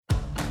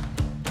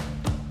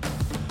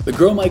The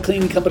Grow My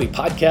Cleaning Company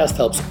podcast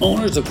helps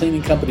owners of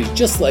cleaning companies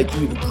just like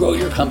you to grow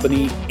your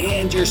company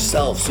and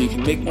yourself so you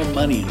can make more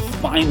money and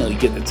finally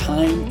get the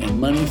time and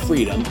money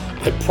freedom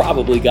that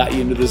probably got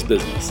you into this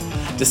business.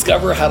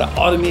 Discover how to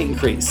automate and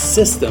create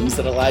systems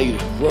that allow you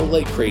to grow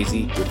like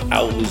crazy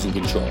without losing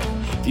control.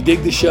 If you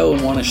dig the show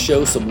and want to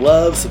show some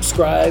love,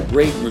 subscribe,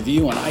 rate, and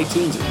review on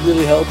iTunes. It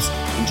really helps.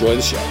 Enjoy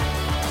the show.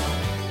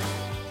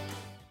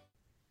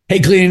 Hey,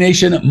 Cleaning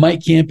Nation,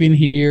 Mike Campion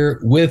here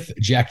with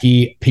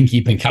Jackie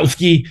Pinky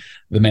Pinkowski,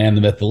 the man,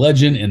 the myth, the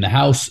legend in the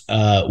house.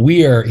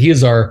 He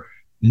is our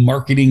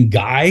marketing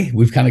guy.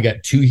 We've kind of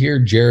got two here.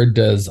 Jared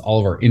does all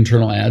of our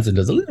internal ads and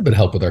does a little bit of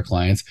help with our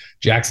clients.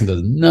 Jackson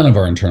does none of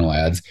our internal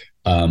ads,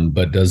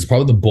 but does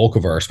probably the bulk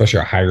of our, especially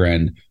our higher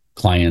end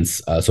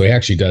clients. So he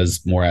actually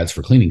does more ads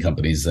for cleaning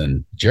companies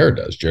than Jared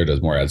does. Jared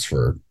does more ads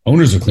for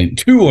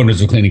two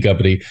owners of cleaning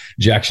company.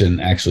 Jackson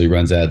actually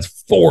runs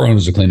ads for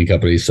owners of cleaning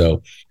companies.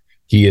 So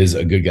he is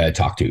a good guy to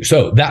talk to.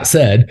 So that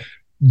said,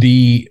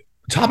 the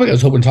topic I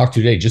was hoping to talk to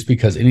today, just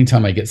because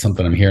anytime I get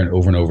something I'm hearing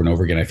over and over and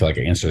over again, I feel like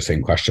I answer the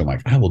same question. I'm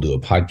like, I will do a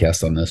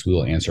podcast on this. We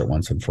will answer it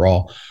once and for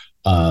all.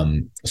 So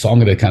I'm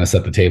going to kind of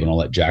set the table and I'll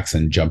let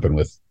Jackson jump in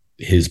with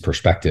his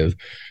perspective.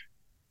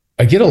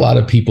 I get a lot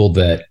of people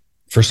that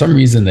for some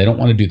reason, they don't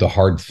want to do the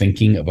hard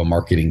thinking of a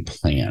marketing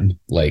plan.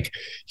 Like,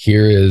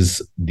 here is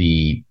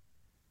the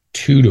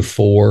 2 to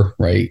 4,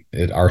 right?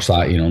 At our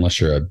side, unless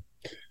you're a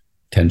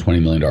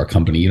 $10-20 million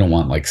company, you don't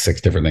want like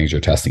 6 different things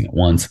you're testing at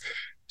once.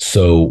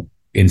 So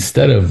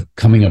instead of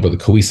coming up with a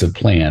cohesive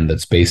plan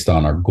that's based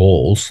on our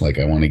goals, like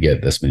I want to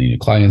get this many new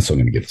clients, so I'm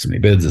going to get this many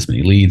bids, this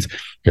many leads,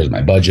 here's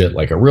my budget,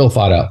 like a real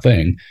thought out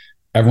thing,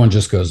 everyone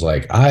just goes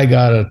like, I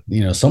gotta,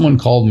 someone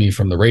called me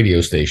from the radio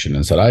station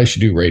and said I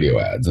should do radio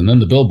ads. And then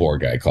the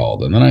billboard guy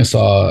called. And then I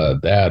saw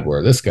an ad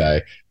where this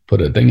guy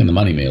put a thing in the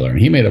money mailer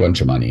and he made a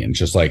bunch of money. And it's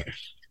just like,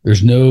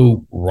 there's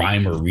no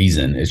rhyme or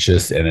reason. It's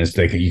just, and it's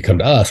like, you come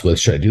to us with,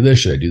 should I do this?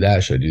 Should I do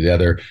that? Should I do the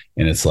other?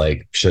 And it's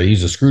like, should I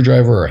use a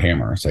screwdriver or a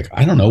hammer? It's like,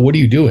 I don't know. What are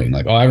you doing?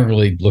 Like, I haven't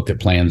really looked at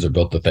plans or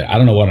built the thing. I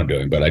don't know what I'm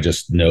doing, but I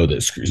just know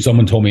that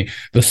someone told me,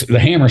 the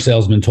hammer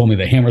salesman told me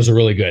the hammers are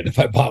really good. If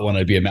I bought one,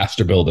 I'd be a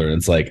master builder. And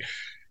it's like,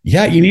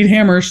 yeah, you need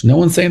hammers. No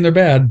one's saying they're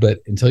bad, but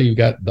until you've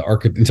got the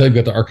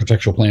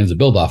architectural plans to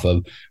build off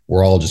of,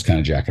 we're all just kind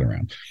of jacking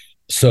around.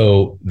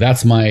 So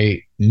that's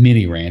my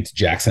mini rant.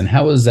 Jackson,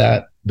 how has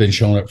that been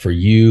showing up for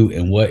you,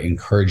 and what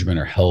encouragement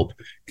or help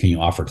can you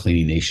offer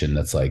Cleaning Nation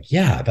that's like,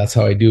 yeah, that's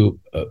how I do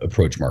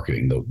approach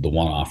marketing, the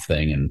one-off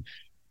thing.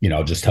 And,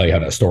 I'll just tell you how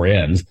that story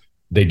ends.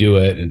 They do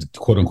it and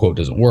quote unquote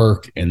doesn't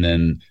work. And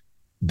then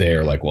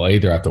they're like, well, I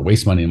either have to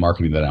waste money in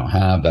marketing that I don't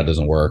have, that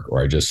doesn't work,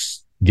 or I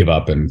just give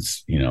up and,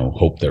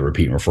 hope that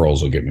repeat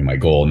referrals will get me my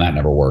goal. And that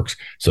never works.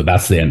 So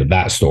that's the end of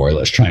that story.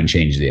 Let's try and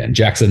change the end.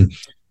 Jackson,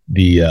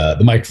 the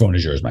microphone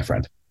is yours, my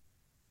friend.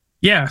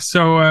 Yeah.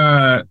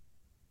 So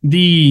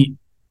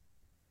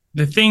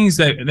the things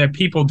that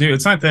people do,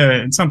 it's not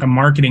the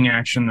marketing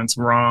action that's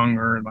wrong,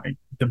 or like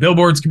the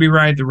billboards could be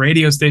right, the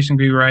radio station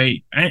could be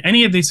right.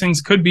 Any of these things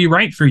could be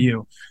right for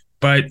you.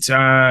 But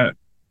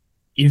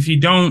if you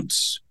don't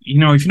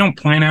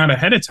plan out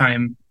ahead of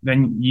time,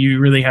 then you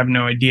really have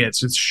no idea. It's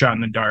just a shot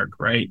in the dark,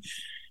 right?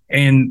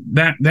 And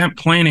that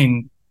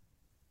planning,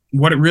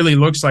 what it really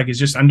looks like is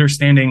just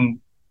understanding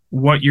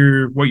what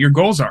your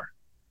goals are.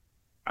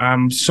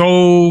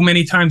 So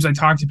many times I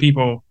talk to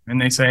people and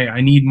they say,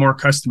 I need more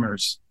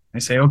customers. I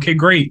say, okay,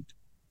 great.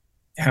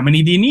 How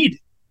many do you need?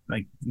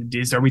 Like,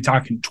 are we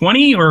talking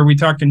 20 or are we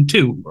talking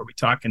 2? Are we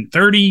talking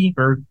 30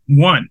 or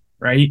 1?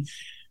 Right?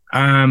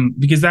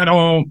 Because that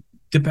all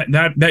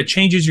that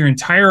changes your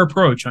entire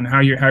approach on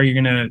how you're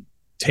going to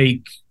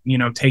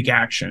take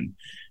action.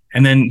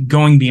 And then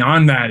going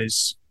beyond that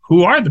is,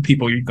 who are the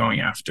people you're going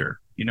after?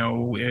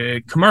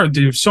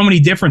 There's so many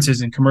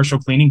differences in commercial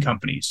cleaning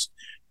companies,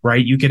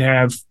 right? You could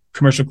have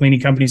commercial cleaning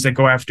companies that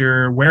go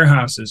after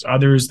warehouses,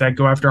 others that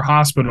go after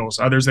hospitals,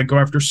 others that go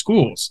after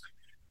schools.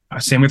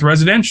 Same with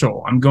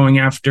residential. I'm going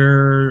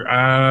after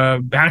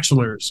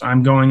bachelors.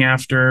 I'm going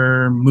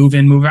after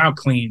move-in, move-out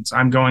cleans.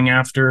 I'm going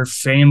after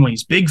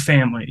families, big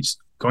families,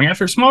 going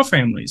after small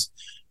families.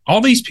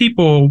 All these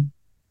people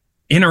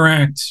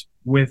interact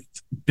with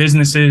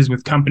businesses,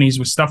 with companies,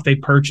 with stuff they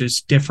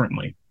purchase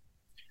differently.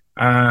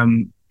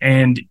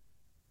 And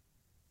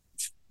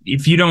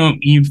if you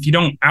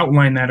don't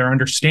outline that or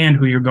understand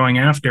who you're going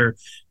after,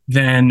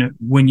 then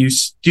when you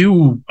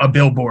do a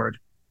billboard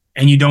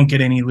and you don't get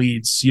any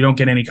leads, you don't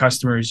get any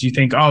customers, you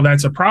think, oh,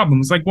 that's a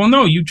problem. It's like, well,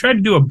 no, you tried to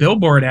do a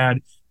billboard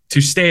ad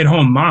to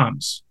stay-at-home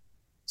moms.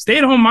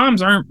 Stay-at-home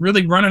moms aren't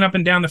really running up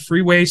and down the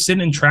freeway,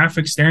 sitting in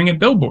traffic, staring at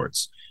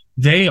billboards.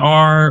 They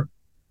are,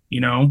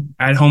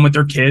 at home with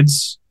their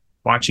kids,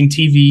 watching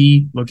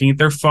TV, looking at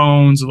their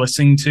phones,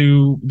 listening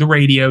to the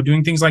radio,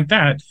 doing things like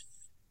that.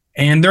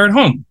 And they're at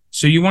home.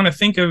 So you want to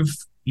think of,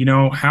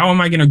 how am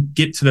I going to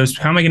get to those?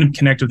 How am I going to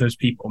connect with those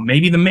people?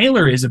 Maybe the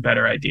mailer is a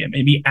better idea.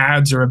 Maybe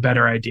ads are a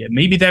better idea.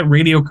 Maybe that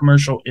radio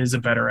commercial is a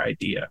better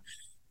idea.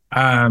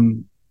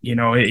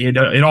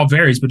 It all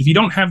varies. But if you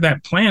don't have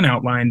that plan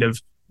outlined of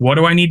what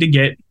do I need to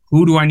get,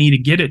 who do I need to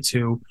get it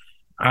to,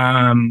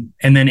 And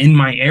then in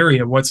my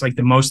area, what's like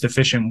the most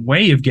efficient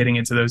way of getting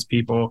it to those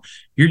people?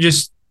 You're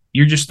just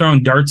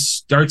throwing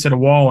darts at a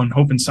wall and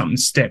hoping something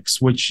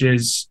sticks, which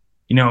is,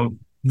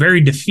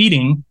 very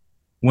defeating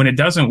when it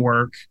doesn't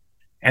work.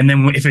 And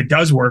then if it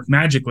does work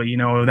magically,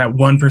 that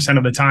 1%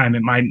 of the time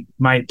it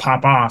might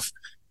pop off.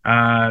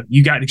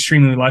 You got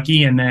extremely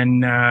lucky, and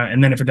then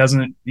if it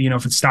doesn't,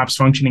 if it stops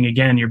functioning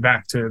again, you're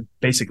back to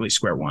basically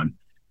square one.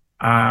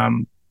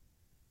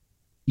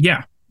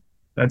 Yeah,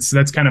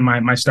 that's kind of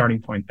my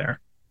starting point there.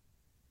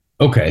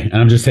 Okay, and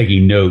I'm just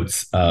taking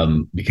notes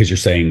because you're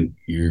saying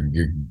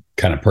you're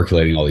kind of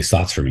percolating all these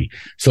thoughts for me.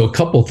 So a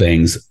couple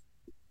things.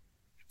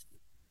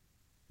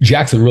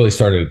 Jackson really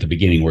started at the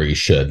beginning where you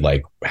should,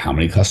 like, how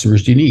many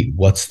customers do you need?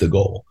 What's the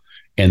goal?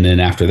 And then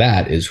after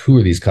that is, who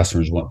are these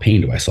customers? What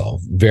pain do I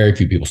solve? Very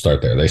few people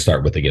start there. They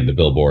start with, again, the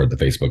billboard, the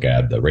Facebook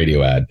ad, the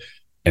radio ad,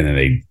 and then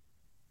they,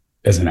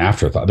 as an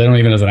afterthought, they don't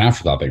even as an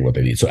afterthought think what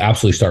they need. So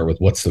absolutely start with,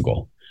 what's the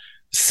goal?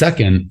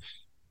 Second,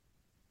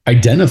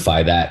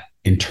 identify that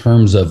in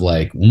terms of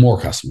like more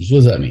customers. What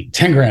does that mean?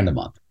 10 grand a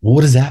month. Well,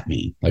 what does that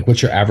mean? Like,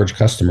 what's your average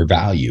customer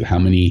value? How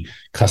many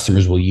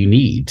customers will you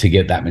need to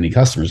get that many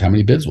customers? How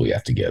many bids will you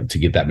have to give to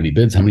get that many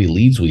bids? How many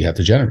leads will you have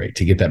to generate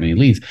to get that many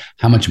leads?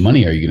 How much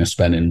money are you going to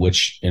spend in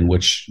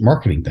which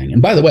marketing thing?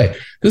 And by the way,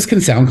 this can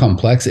sound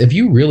complex. If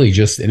you really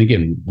just, and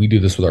again, we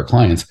do this with our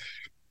clients,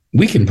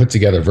 we can put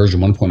together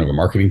version 1.0 of a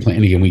marketing plan.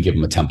 And again, we give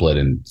them a template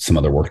and some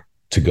other work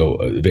to go.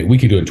 We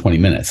can do it in 20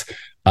 minutes.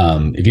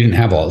 If you didn't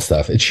have all this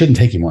stuff, it shouldn't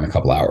take you more than a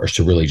couple hours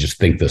to really just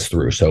think this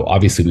through. So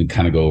obviously we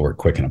kind of go over it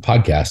quick in a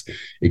podcast.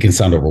 It can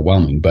sound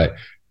overwhelming, but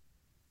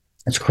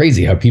it's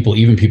crazy how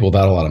even people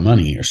without a lot of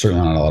money, or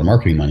certainly not a lot of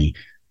marketing money,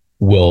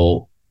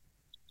 will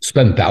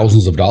spend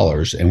thousands of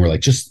dollars. And we're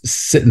like, just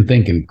sit and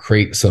think and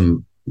create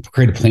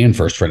a plan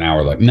first for an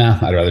hour. Like, nah,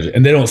 I'd rather,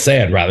 and they don't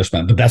say I'd rather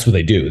spend, but that's what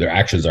they do. Their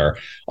actions are,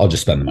 I'll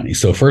just spend the money.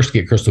 So first,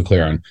 get crystal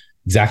clear on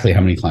exactly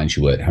how many clients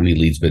you would, how many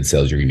leads, bid,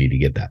 sales you're going to need to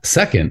get that.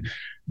 Second,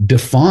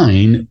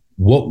 define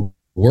what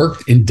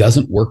worked and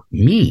doesn't work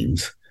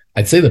means.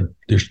 I'd say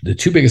the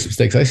two biggest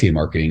mistakes I see in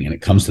marketing, and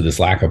it comes to this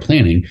lack of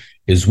planning,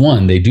 is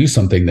one, they do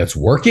something that's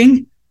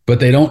working, but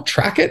they don't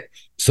track it.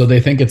 So they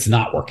think it's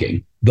not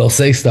working. They'll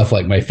say stuff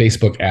like, my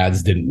Facebook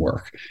ads didn't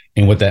work.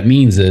 And what that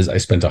means is I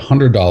spent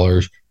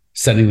 $100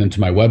 sending them to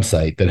my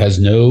website that has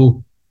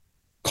no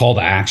call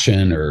to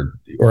action, or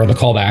the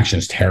call to action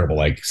is terrible.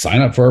 Like,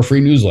 sign up for our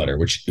free newsletter,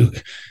 which,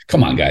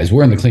 come on guys,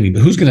 we're in the cleaning,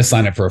 but who's going to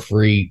sign up for a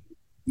free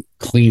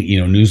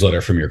newsletter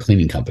from your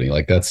cleaning company?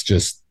 Like, that's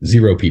just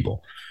zero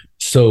people.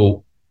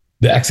 So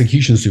the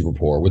execution is super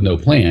poor with no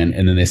plan.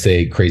 And then they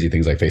say crazy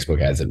things like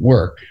Facebook ads didn't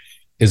work,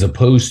 as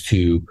opposed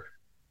to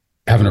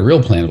having a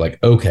real plan of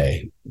like,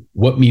 okay,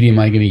 what medium am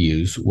I going to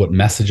use? What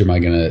message am I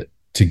going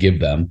to give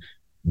them?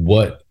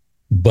 What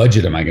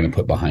budget am I going to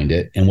put behind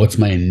it? And what's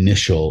my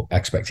initial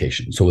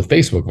expectation? So with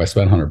Facebook, if I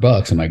spend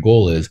 $100 and my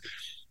goal is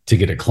to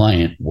get a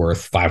client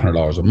worth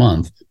 $500 a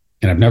month,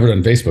 and I've never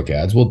done Facebook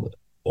ads, well,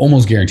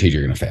 almost guaranteed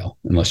you're going to fail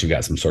unless you've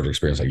got some sort of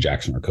experience like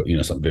Jackson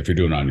or something, if you're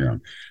doing it on your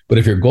own. But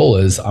if your goal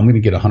is, I'm going to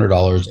get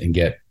 $100 and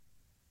get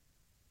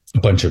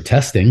a bunch of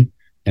testing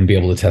and be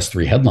able to test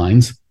 3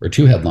 headlines or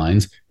 2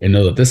 headlines and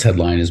know that this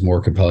headline is more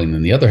compelling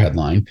than the other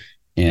headline,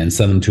 and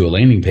send them to a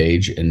landing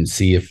page and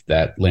see if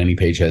that landing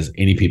page has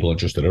any people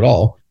interested at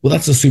all, well,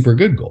 that's a super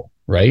good goal,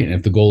 right? And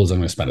if the goal is I'm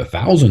going to spend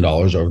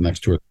 $1,000 over the next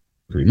 2 or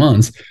 3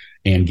 months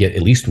and get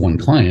at least 1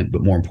 client,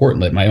 but more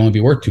importantly, it might only be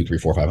worth $200,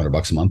 $300, $400,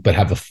 $500 a month,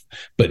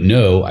 but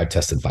no, I've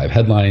tested 5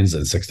 headlines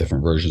and 6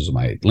 different versions of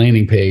my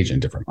landing page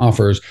and different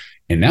offers.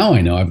 And now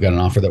I know I've got an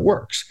offer that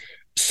works.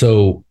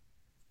 So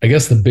I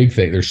guess the big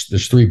thing,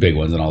 there's 3 big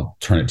ones, and I'll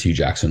turn it to you,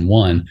 Jackson.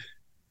 1,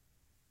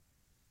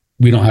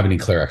 we don't have any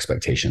clear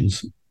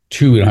expectations.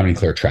 2, we don't have any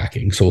clear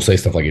tracking. So we'll say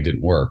stuff like it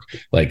didn't work.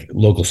 Like,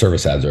 local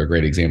service ads are a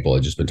great example.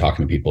 I've just been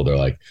talking to people. They're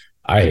like,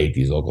 I hate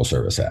these local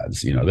service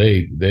ads.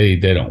 They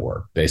don't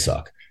work. They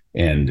suck.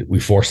 And we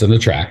force them to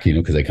track,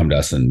 because they come to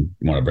us and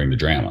want to bring the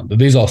drama. But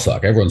these all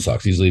suck. Everyone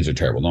sucks. These leads are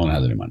terrible. No one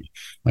has any money.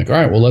 I'm like, all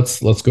right, well,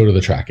 let's go to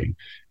the tracking.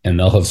 And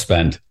they'll have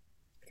spent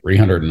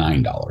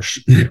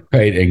 $309,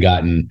 right? And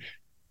gotten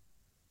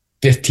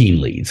 15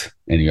 leads.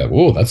 And you're like,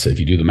 whoa, if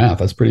you do the math,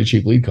 that's pretty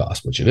cheap lead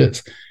cost, which it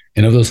is.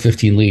 And of those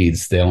 15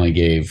 leads, they only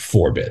gave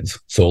 4 bids.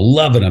 So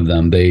 11 of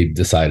them, they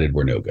decided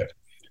were no good.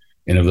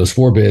 And of those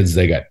 4 bids,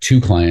 they got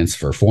 2 clients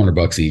for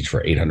 $400 each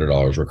for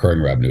 $800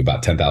 recurring revenue,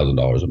 about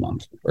 $10,000 a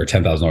month, or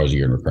 $10,000 a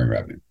year in recurring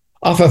revenue,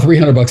 off of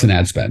 $300 in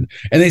ad spend.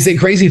 And they say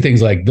crazy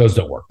things like, those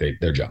don't work.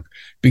 They're junk,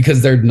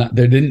 because they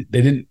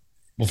didn't.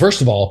 Well,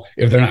 first of all,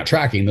 if they're not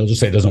tracking, they'll just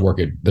say it doesn't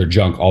work. They're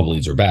junk. All the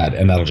leads are bad.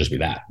 And that'll just be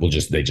that.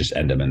 They just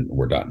end them and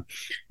we're done.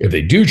 If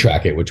they do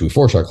track it, which we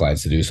force our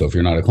clients to do. So if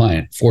you're not a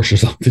client, force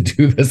yourself to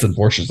do this and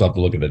force yourself to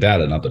look at the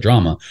data, not the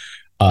drama.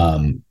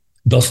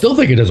 They'll still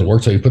think it doesn't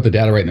work. So you put the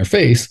data right in their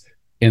face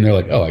and they're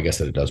like, oh, I guess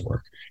that it does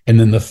work. And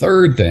then the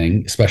third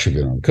thing, especially if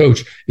you're not a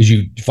coach, is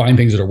you find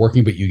things that are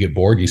working, but you get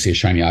bored. You see a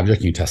shiny object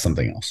and you test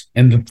something else.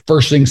 And the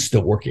first thing's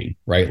still working,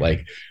 right?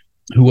 Like,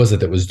 who was it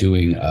that was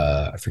doing,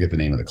 I forget the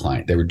name of the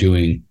client. They were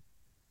doing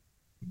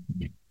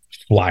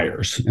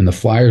flyers, and the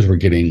flyers were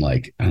getting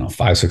like, I don't know,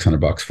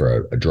 $500-600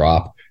 for a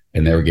drop.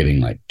 And they were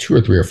getting like 2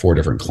 or 3 or 4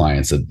 different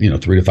clients at,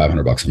 $300 to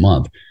 $500 a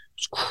month. It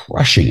was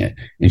crushing it.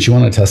 And she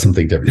wanted to test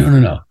something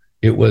different. No.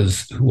 It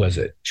was, who was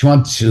it?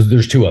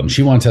 There's 2 of them.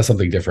 She wanted to test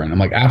something different. I'm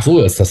like,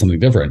 absolutely, let's test something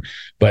different.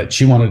 But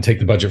she wanted to take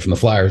the budget from the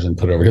flyers and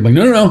put it over here. I'm like,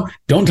 no,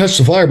 don't touch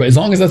the flyer. But as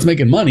long as that's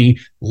making money,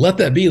 let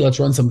that be. Let's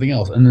run something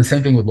else. And the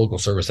same thing with local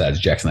service ads.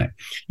 Jackson,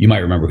 you might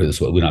remember who this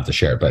was. We don't have to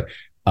share it. But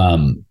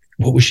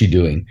what was she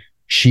doing?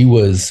 She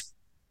was,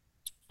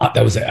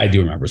 I do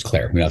remember, it was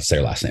Claire. We don't have to say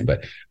her last name.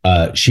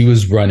 But she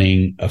was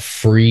running a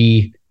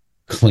free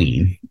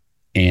clean.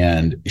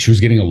 And she was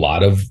getting a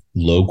lot of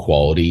low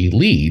quality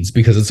leads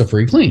because it's a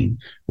free clean,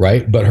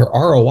 right? But her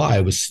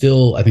ROI was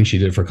still, I think she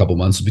did it for a couple of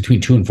months,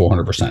 between 200% and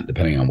 400%,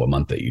 depending on what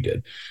month that you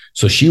did.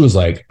 So she was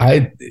like,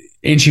 I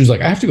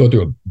have to go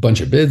through a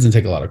bunch of bids and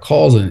take a lot of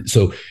calls. And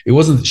so it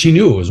wasn't, she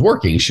knew it was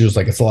working. She was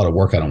like, it's a lot of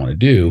work I don't want to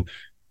do.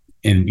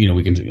 And,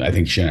 I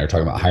think she and I are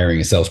talking about hiring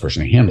a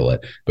salesperson to handle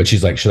it. But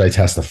she's like, should I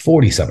test a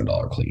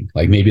 $47 clean?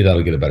 Like, maybe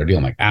that'll get a better deal.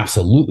 I'm like,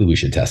 absolutely, we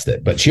should test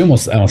it. But she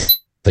almost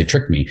they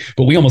tricked me,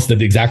 but we almost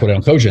did exactly what I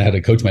don't coach. I had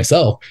to coach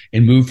myself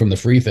and move from the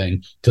free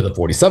thing to the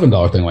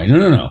 $47 thing. I'm like,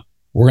 no.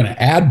 We're going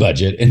to add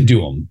budget and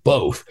do them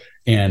both.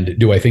 And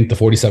do I think the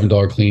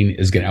 $47 clean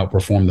is going to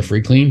outperform the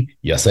free clean?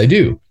 Yes, I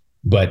do.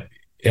 But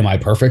am I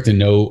perfect and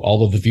know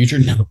all of the future?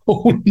 No,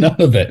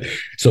 none of it.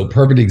 So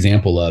perfect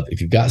example of,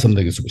 if you've got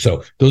something.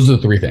 So those are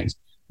the 3 things.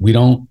 We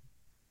don't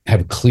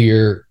have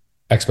clear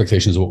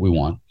expectations of what we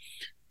want.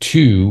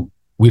 2,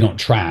 we don't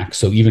track.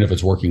 So even if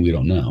it's working, we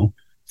don't know.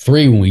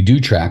 3, when we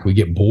do track, we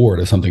get bored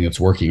of something that's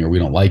working or we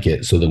don't like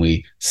it. So then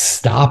we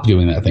stop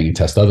doing that thing and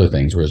test other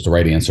things. Whereas the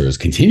right answer is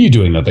continue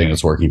doing the thing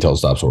that's working until it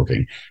stops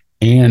working.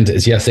 And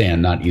it's yes and,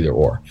 not either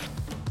or.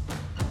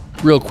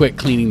 Real quick,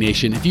 Cleaning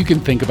Nation, if you can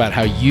think about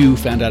how you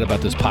found out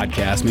about this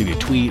podcast, maybe a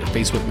tweet, a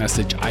Facebook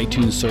message,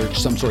 iTunes search,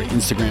 some sort of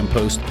Instagram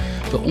post,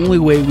 the only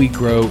way we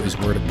grow is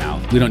word of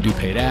mouth. We don't do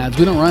paid ads.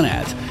 We don't run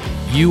ads.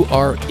 You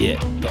are it.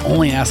 The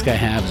only ask I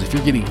have is, if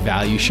you're getting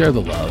value, share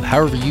the love.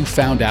 However you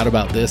found out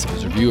about this, if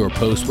it's a review or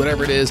post,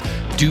 whatever it is,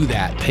 do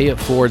that. Pay it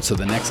forward so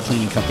the next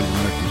cleaning company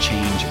owner can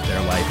change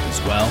their life as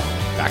well.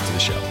 Back to the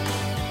show.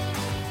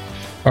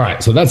 All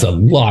right. So that's a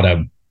lot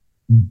of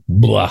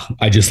blah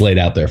I just laid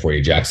out there for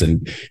you,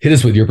 Jackson. Hit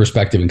us with your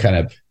perspective and kind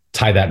of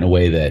tie that in a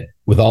way that,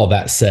 with all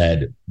that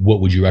said,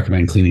 what would you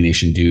recommend Cleaning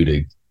Nation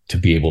do to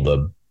be able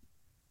to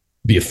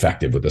be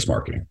effective with this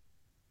marketing?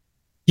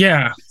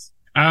 Yeah.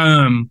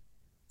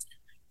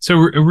 So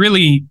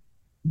really,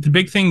 the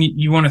big thing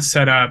you want to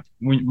set up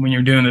when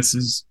you're doing this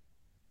is,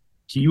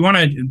 you want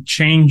to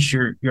change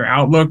your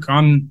outlook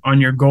on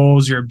your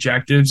goals, your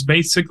objectives.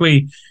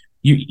 Basically,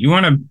 you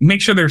want to make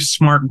sure they're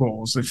SMART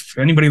goals. If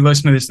anybody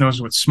listening to this knows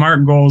what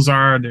SMART goals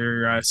are,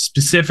 they're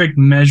specific,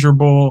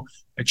 measurable,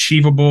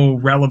 achievable,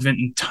 relevant,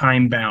 and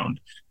time bound.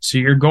 So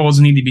your goals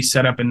need to be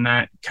set up in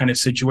that kind of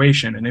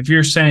situation. And if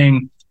you're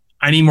saying,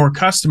 I need more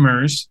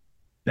customers,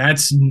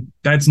 that's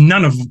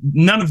none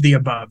of the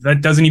above.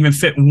 That doesn't even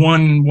fit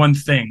one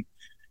thing.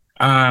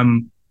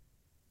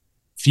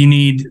 If you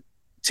need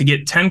to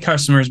get 10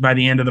 customers by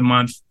the end of the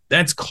month,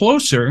 that's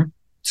closer.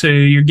 So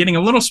you're getting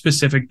a little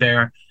specific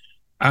there.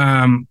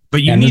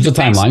 But you need a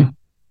timeline.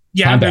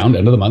 Yeah, time bound,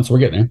 end of the month. So we're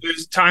getting there.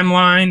 There's a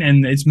timeline,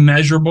 and it's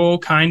measurable,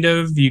 kind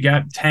of. You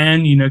got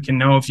 10, can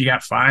know if you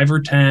got 5 or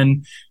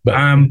 10.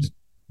 But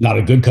not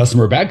a good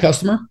customer or bad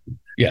customer.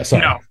 Yeah,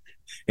 sorry. No,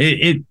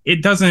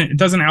 it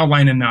doesn't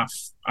outline enough.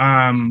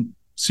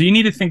 So you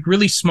need to think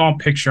really small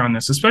picture on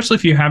this, especially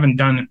if you haven't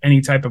done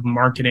any type of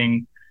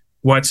marketing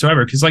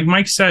whatsoever. Because like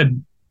Mike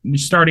said,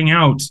 starting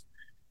out,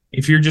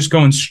 if you're just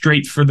going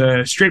straight for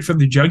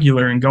the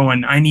jugular and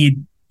going, I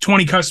need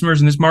 20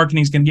 customers and this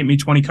marketing is going to get me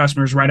 20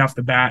 customers right off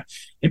the bat,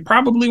 it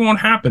probably won't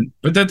happen.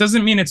 But that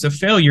doesn't mean it's a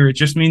failure. It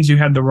just means you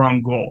had the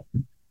wrong goal.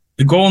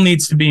 The goal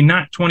needs to be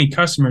not 20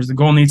 customers. The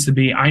goal needs to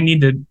be, I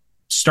need to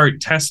start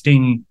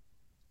testing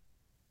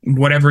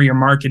whatever your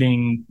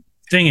marketing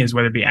thing is,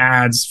 whether it be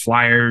ads,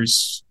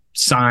 flyers,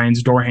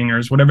 signs, door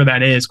hangers, whatever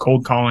that is,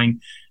 cold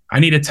calling. I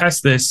need to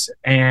test this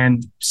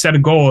and set a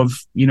goal of,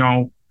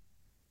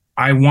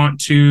 I want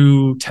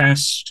to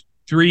test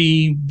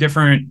 3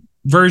 different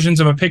versions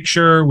of a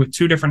picture with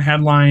 2 different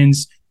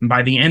headlines. And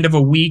by the end of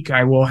a week,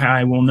 I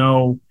will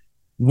know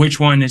which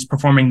one is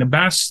performing the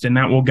best. And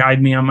that will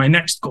guide me on my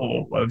next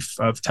goal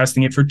of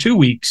testing it for 2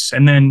 weeks.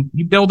 And then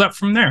you build up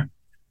from there.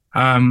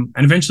 And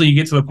eventually you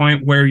get to the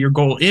point where your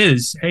goal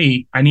is,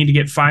 hey, I need to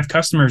get 5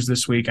 customers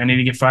this week. I need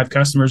to get 5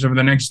 customers over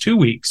the next 2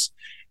 weeks.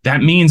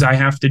 That means I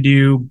have to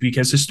do,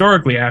 because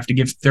historically I have to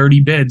give 30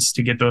 bids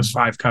to get those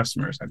 5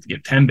 customers. I have to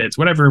get 10 bids,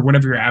 whatever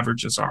your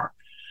averages are.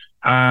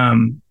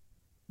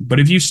 But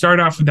if you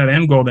start off with that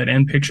end goal, that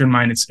end picture in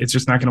mind, it's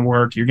just not going to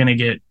work. You're going to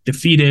get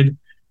defeated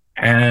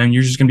and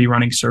you're just going to be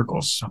running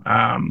circles.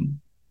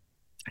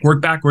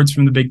 Work backwards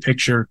from the big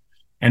picture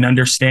and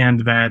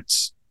understand that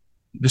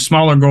the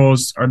smaller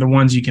goals are the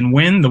ones you can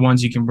win, the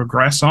ones you can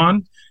progress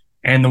on,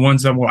 and the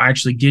ones that will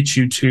actually get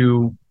you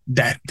to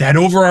that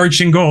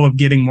overarching goal of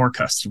getting more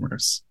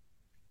customers.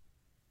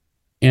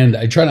 And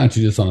I try not to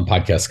do this on the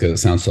podcast because it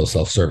sounds so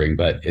self-serving,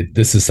 but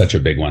this is such a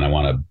big one I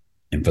want to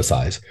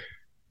emphasize.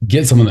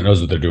 Get someone that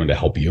knows what they're doing to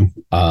help you,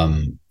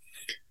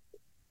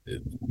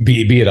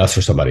 be it us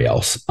or somebody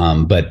else.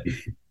 But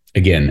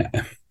again,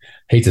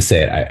 hate to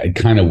say it, I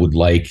kind of would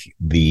like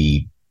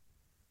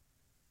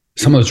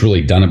someone that's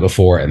really done it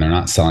before and they're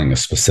not selling a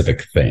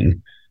specific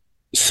thing.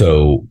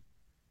 So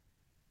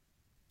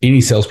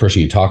any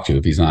salesperson you talk to,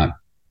 if he's not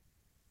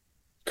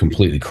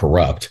completely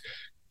corrupt,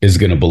 is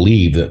going to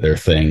believe that their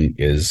thing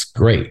is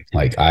great.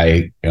 Like,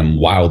 I am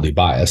wildly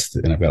biased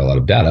and I've got a lot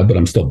of data, but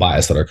I'm still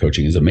biased that our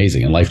coaching is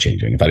amazing and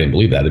life-changing. If I didn't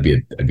believe that,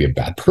 I'd be a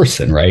bad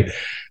person, right?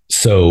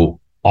 So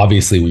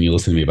obviously when you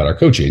listen to me about our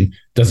coaching,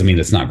 doesn't mean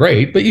it's not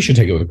great, but you should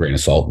take it with a grain of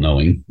salt,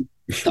 knowing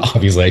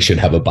obviously I should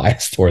have a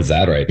bias towards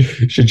that, right?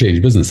 Should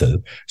change businesses.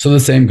 So the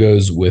same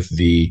goes with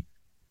the,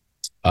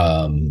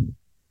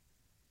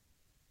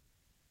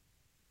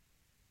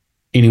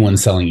 anyone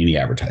selling any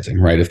advertising,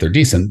 right? If they're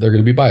decent, they're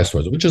going to be biased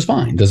towards it, which is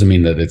fine. Doesn't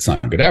mean that it's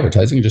not good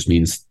advertising. It just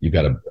means you've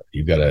got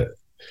to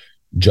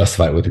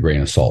justify it with a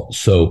grain of salt.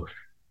 So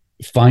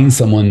find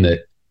someone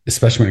that,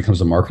 especially when it comes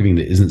to marketing,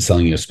 that isn't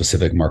selling you a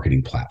specific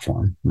marketing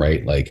platform,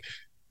 right? Like,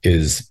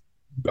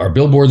 are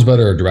billboards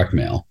better or direct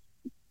mail?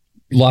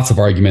 Lots of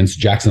arguments.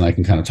 Jackson and I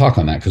can kind of talk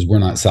on that because we're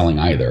not selling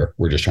either.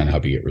 We're just trying to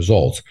help you get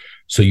results.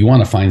 So you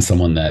want to find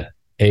someone that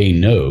A,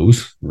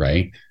 knows,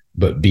 right?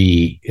 But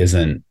B,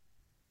 isn't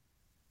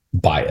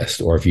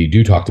biased. Or if you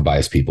do talk to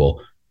biased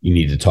people, you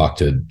need to talk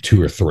to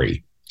 2 or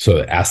 3.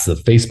 So ask the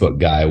Facebook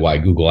guy why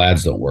Google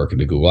ads don't work,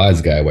 and the Google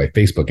ads guy why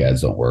Facebook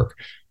ads don't work.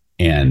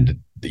 And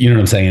you know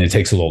what I'm saying? And it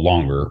takes a little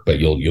longer, but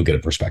you'll get a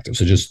perspective.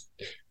 So just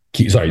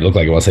sorry, you look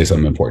like you want to say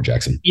something important,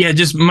 Jackson. Yeah,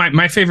 just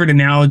my favorite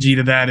analogy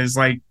to that is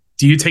like,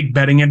 do you take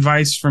betting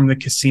advice from the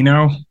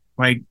casino?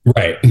 Like,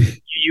 right.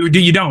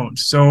 You don't.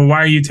 So why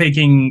are you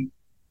taking,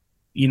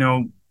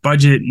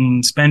 budget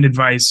and spend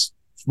advice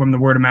from the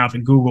word of mouth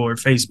in Google or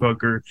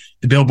Facebook or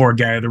the billboard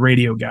guy or the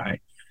radio guy?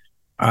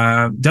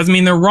 Doesn't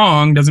mean they're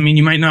wrong. Doesn't mean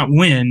you might not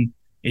win.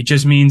 It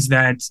just means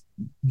that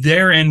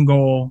their end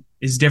goal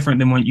is different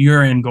than what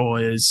your end goal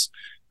is.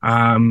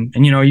 And,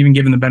 even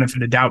giving the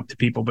benefit of doubt to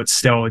people, but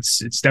still it's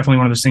definitely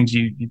one of those things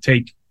you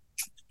take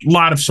a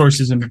lot of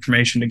sources of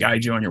information to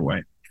guide you on your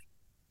way.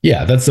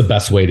 Yeah. That's the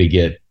best way to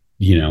get,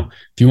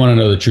 if you want to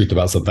know the truth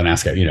about something,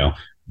 ask it,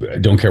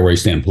 don't care where you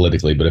stand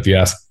politically, but if you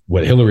ask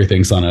what Hillary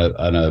thinks on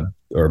a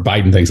or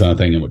Biden thinks on a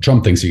thing and what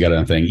Trump thinks you got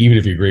on a thing, even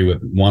if you agree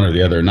with one or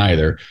the other or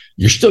neither,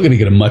 you're still going to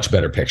get a much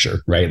better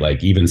picture, right?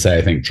 Like, even say,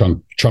 I think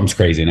Trump's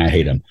crazy and I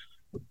hate him.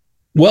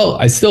 Well,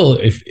 I still,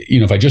 if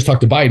I just talk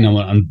to Biden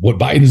on what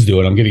Biden's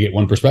doing, I'm going to get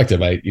one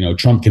perspective.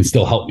 Trump can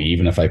still help me,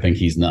 even if I think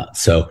he's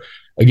nuts. So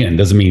again,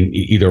 doesn't mean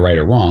either right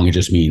or wrong. It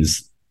just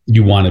means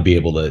you want to be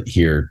able to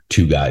hear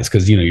 2 guys,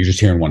 because, you're just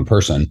hearing one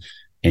person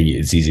and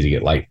it's easy to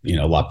get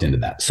locked into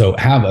that. So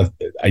have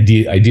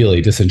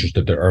ideally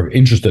disinterested or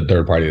interested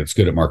third party that's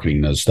good at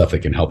marketing those stuff that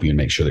can help you and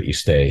make sure that you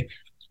stay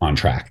on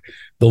track.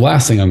 The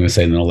last thing I'm going to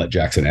say, and then I'll let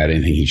Jackson add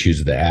anything he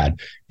chooses to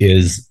add,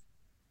 is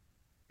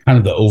kind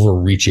of the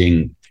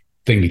overreaching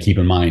thing to keep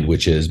in mind,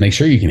 which is make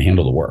sure you can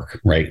handle the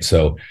work, right?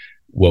 So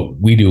what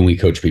we do when we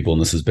coach people,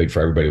 and this is big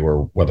for everybody,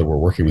 whether we're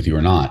working with you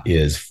or not,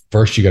 is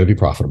first you got to be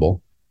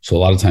profitable. So a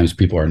lot of times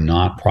people are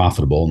not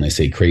profitable and they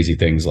say crazy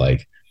things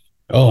like,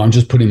 oh, I'm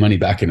just putting money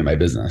back into my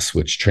business,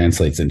 which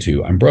translates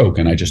into I'm broke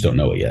and I just don't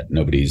know it yet.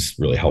 Nobody's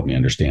really helped me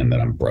understand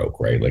that I'm broke,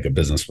 right? Like a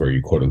business where you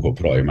quote unquote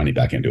put all your money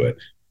back into it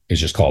is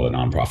just called a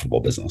non-profitable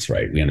business,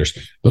 right? We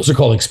understand those are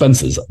called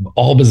expenses.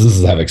 All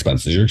businesses have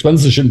expenses. Your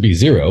expenses shouldn't be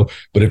 0,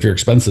 but if your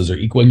expenses are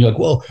equal and you're like,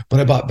 well, but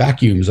I bought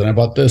vacuums and I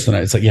bought this, and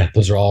it's like, yeah,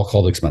 those are all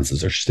called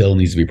expenses. There still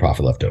needs to be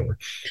profit left over.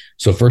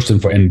 So first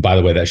and by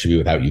the way, that should be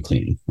without you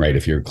cleaning, right?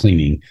 If you're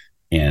cleaning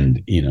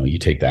and you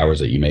take the hours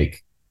that you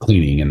make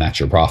cleaning and that's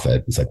your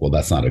profit, it's like, well,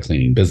 that's not a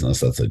cleaning business,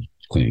 that's a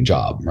cleaning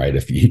job, right?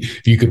 If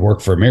you could work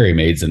for Mary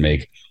Maids and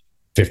make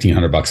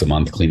 $1,500 a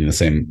month cleaning the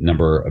same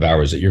number of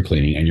hours that you're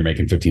cleaning, and you're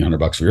making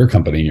 $1,500 for your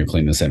company and you're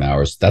cleaning the same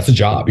hours, that's a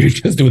job. You're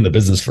just doing the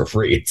business for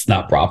free. It's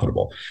not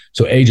profitable.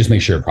 So just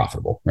make sure you're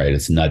profitable, right?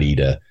 It's nutty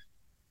to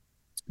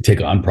take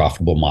an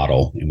unprofitable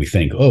model and we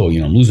think, oh,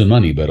 I'm losing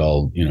money, but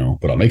I'll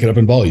make it up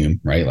in volume,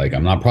 right? Like,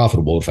 I'm not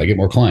profitable. If I get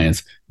more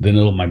clients, then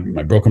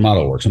my broken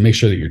model works. So make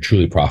sure that you're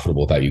truly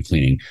profitable without you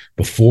cleaning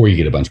before you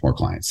get a bunch more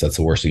clients. That's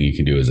the worst thing you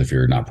can do, is if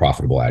you're not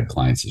profitable, add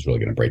clients is really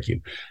going to break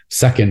you.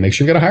 Second, make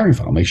sure you got a hiring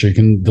funnel. Make sure you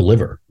can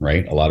deliver,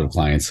 right? A lot of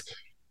clients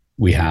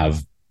we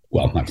have,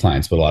 well, not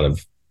clients, but a lot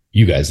of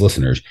you guys,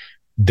 listeners,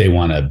 they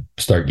want to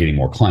start getting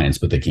more clients,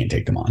 but they can't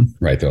take them on,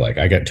 right? They're like,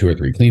 I got 2 or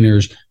 3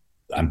 cleaners.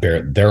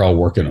 They're all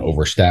working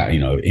overstaffed.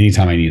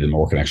 Anytime I need them to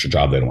work an extra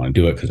job, they don't want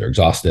to do it because they're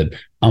exhausted.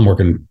 I'm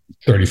working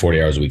 30,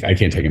 40 hours a week. I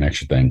can't take an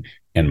extra thing.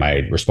 And my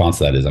response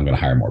to that is I'm going to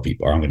hire more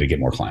people, or I'm going to get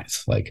more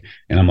clients.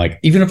 And I'm like,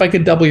 even if I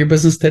could double your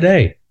business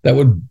today, that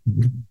would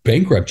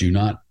bankrupt you,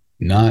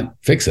 not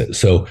fix it.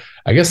 So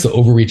I guess the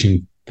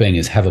overreaching thing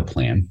is have a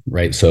plan,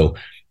 right? So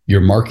your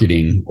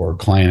marketing or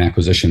client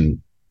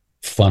acquisition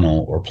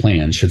funnel or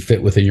plan should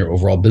fit within your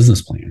overall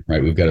business plan,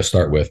 right? We've got to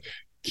start with,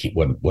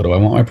 what do I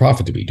want my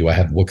profit to be?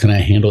 What can I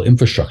handle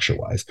infrastructure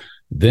wise?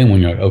 Then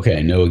when you're like, okay,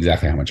 I know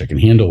exactly how much I can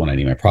handle when I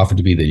need my profit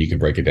to be, then you can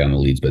break it down to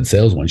leads, bid,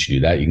 sales. Once you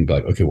do that, you can be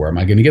like, okay, where am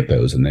I going to get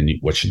those? And then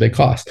what should they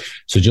cost?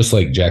 So just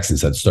like Jackson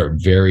said, start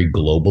very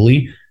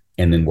globally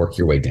and then work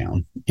your way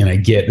down. And I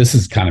get, this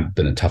has kind of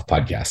been a tough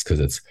podcast because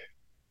it's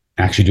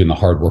actually doing the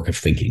hard work of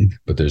thinking,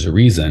 but there's a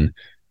reason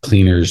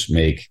cleaners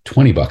make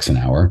 $20 an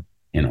hour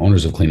and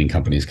owners of cleaning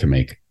companies can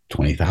make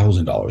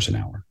 $20,000 an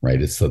hour,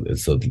 right? It's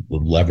the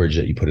leverage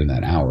that you put in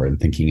that hour, and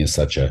thinking is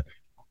such a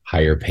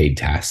higher paid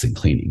task than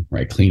cleaning,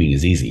 right? Cleaning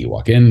is easy. You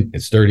walk in,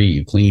 it's dirty,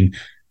 you clean,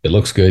 it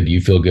looks good,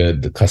 you feel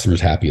good, the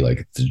customer's happy.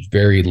 Like there's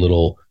very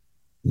little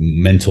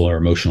mental or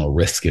emotional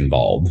risk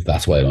involved.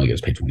 That's why it only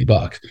gets paid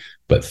 $20.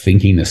 But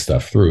thinking this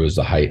stuff through is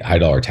the high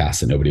dollar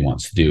task that nobody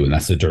wants to do. And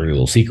that's the dirty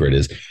little secret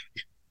is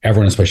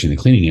everyone, especially in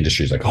the cleaning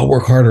industry, is like, I'll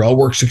work harder. I'll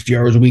work 60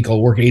 hours a week.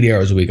 I'll work 80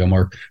 hours a week.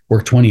 I'll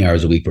work 20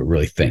 hours a week, but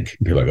really think.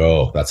 And people are like,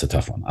 oh, that's a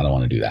tough one. I don't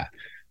want to do that.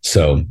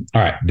 So,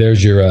 all right,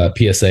 there's your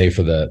PSA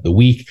for the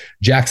week.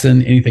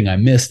 Jackson, anything I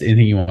missed?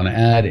 Anything you want to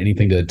add?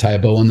 Anything to tie a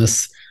bow on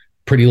this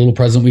pretty little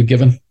present we've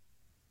given?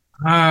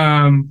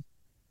 I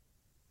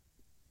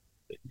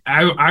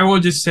will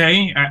just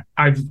say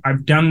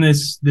I've done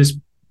this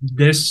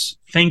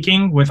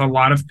thinking with a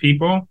lot of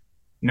people,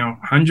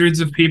 hundreds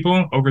of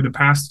people over the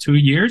past 2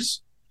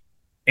 years.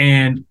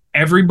 And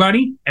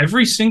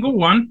every single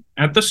one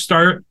at the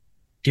start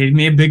gave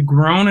me a big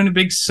groan and a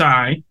big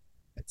sigh.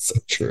 That's so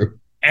true.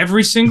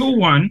 Every single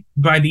one,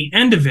 by the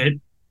end of it,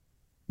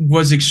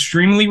 was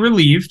extremely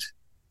relieved,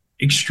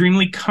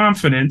 extremely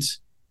confident.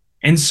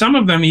 And some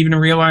of them even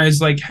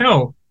realized, like,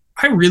 hell,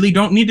 I really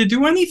don't need to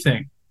do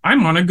anything.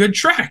 I'm on a good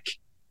track,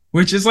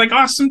 which is like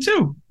awesome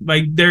too.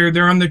 Like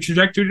they're on the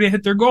trajectory to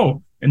hit their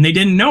goal. And they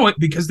didn't know it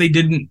because they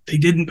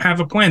didn't have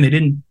a plan. They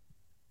didn't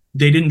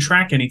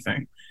track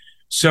anything.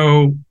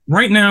 So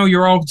right now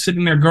you're all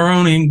sitting there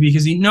groaning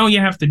because you know you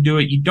have to do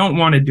it. You don't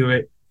want to do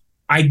it.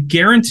 I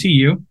guarantee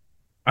you,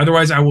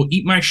 otherwise I will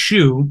eat my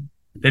shoe,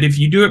 that if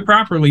you do it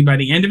properly, by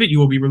the end of it, you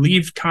will be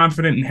relieved,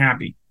 confident, and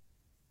happy.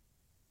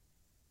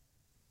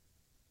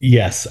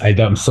 Yes,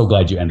 I'm so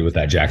glad you ended with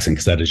that, Jackson,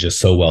 because that is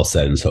just so well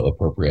said and so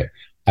appropriate.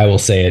 I will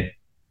say it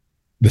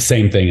the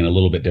same thing in a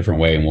little bit different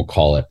way, and we'll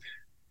call it.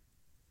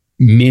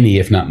 Many,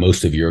 if not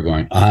most of you are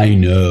going, I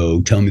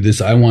know, tell me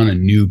this. I want a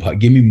new pot.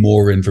 Give me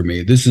more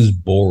information. This is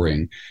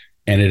boring.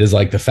 And it is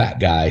like the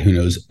fat guy who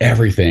knows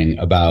everything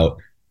about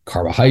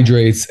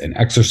carbohydrates and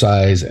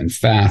exercise and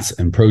fats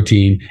and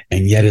protein,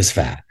 and yet is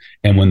fat.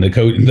 And when the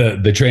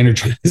trainer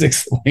tries to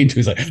explain to him,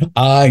 he's like,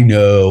 I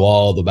know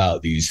all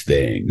about these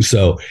things.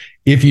 So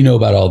if you know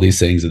about all these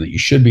things and that you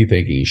should be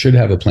thinking, you should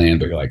have a plan,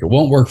 but you're like, it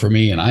won't work for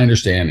me. And I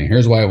understand. And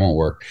here's why it won't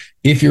work.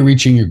 If you're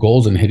reaching your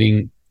goals and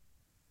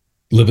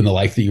living the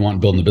life that you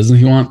want, building the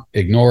business you want,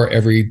 ignore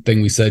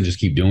everything we said, just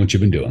keep doing what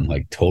you've been doing,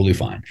 like totally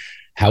fine.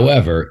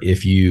 However,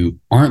 if you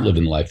aren't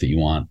living the life that you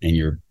want and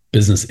your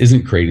business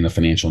isn't creating the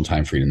financial and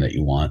time freedom that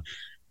you want,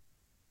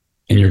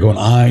 and you're going,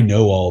 I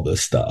know all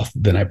this stuff,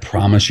 then I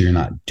promise you're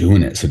not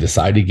doing it. So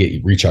decide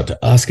to reach out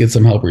to us, get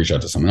some help, reach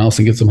out to someone else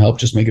and get some help.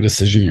 Just make a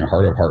decision in your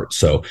heart of hearts.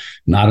 So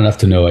not enough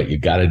to know it. You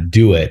got to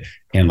do it.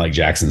 And like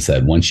Jackson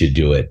said, once you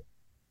do it,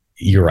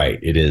 you're right.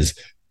 It is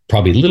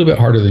probably a little bit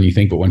harder than you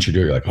think, but once you do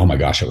it, you're like, oh my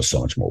gosh, it was so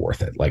much more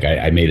worth it. Like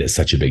I made it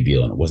such a big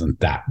deal and it wasn't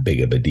that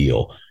big of a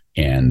deal.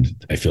 And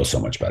I feel so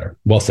much better.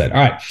 Well said. All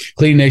right,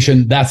 Cleaning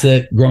Nation, that's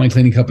it.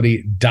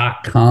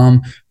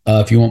 GrowingCleaningCompany.com.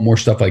 If you want more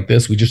stuff like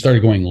this, we just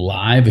started going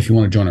live. If you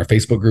want to join our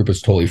Facebook group,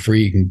 it's totally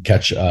free. You can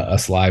catch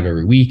us live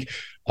every week.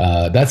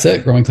 That's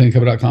it.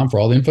 GrowingCleaningCompany.com for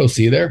all the info.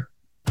 See you there.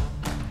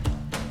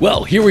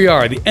 Well, here we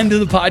are, the end of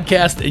the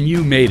podcast, and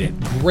you made it.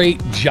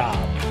 Great job.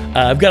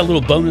 I've got a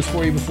little bonus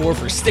for you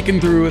for sticking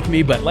through with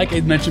me. But like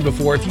I mentioned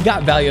before, if you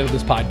got value out of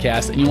this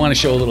podcast and you want to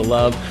show a little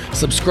love,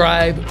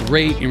 subscribe,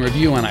 rate, and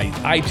review on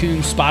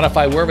iTunes,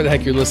 Spotify, wherever the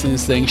heck you're listening to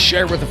this thing.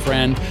 Share it with a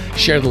friend.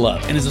 Share the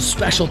love. And as a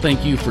special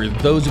thank you for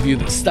those of you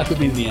that stuck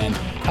with me to the end,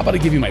 how about I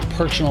give you my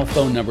personal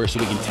phone number so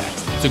we can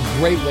text? It's a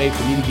great way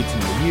for me to get to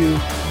know you,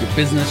 your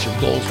business, your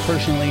goals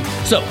personally.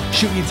 So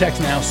shoot me a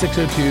text now,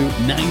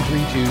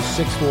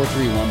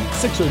 602-932-6431,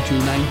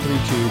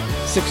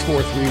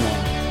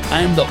 602-932-6431. I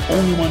am the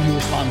only one who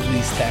responds to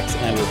these texts,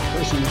 and I will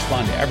personally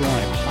respond to everyone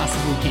I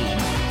possibly can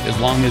as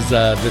long as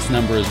this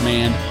number is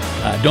manned.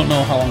 Don't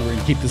know how long we're going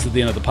to keep this at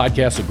the end of the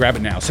podcast, so grab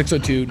it now,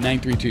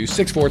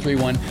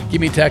 602-932-6431. Give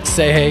me a text,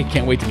 say hey,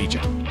 can't wait to meet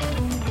you.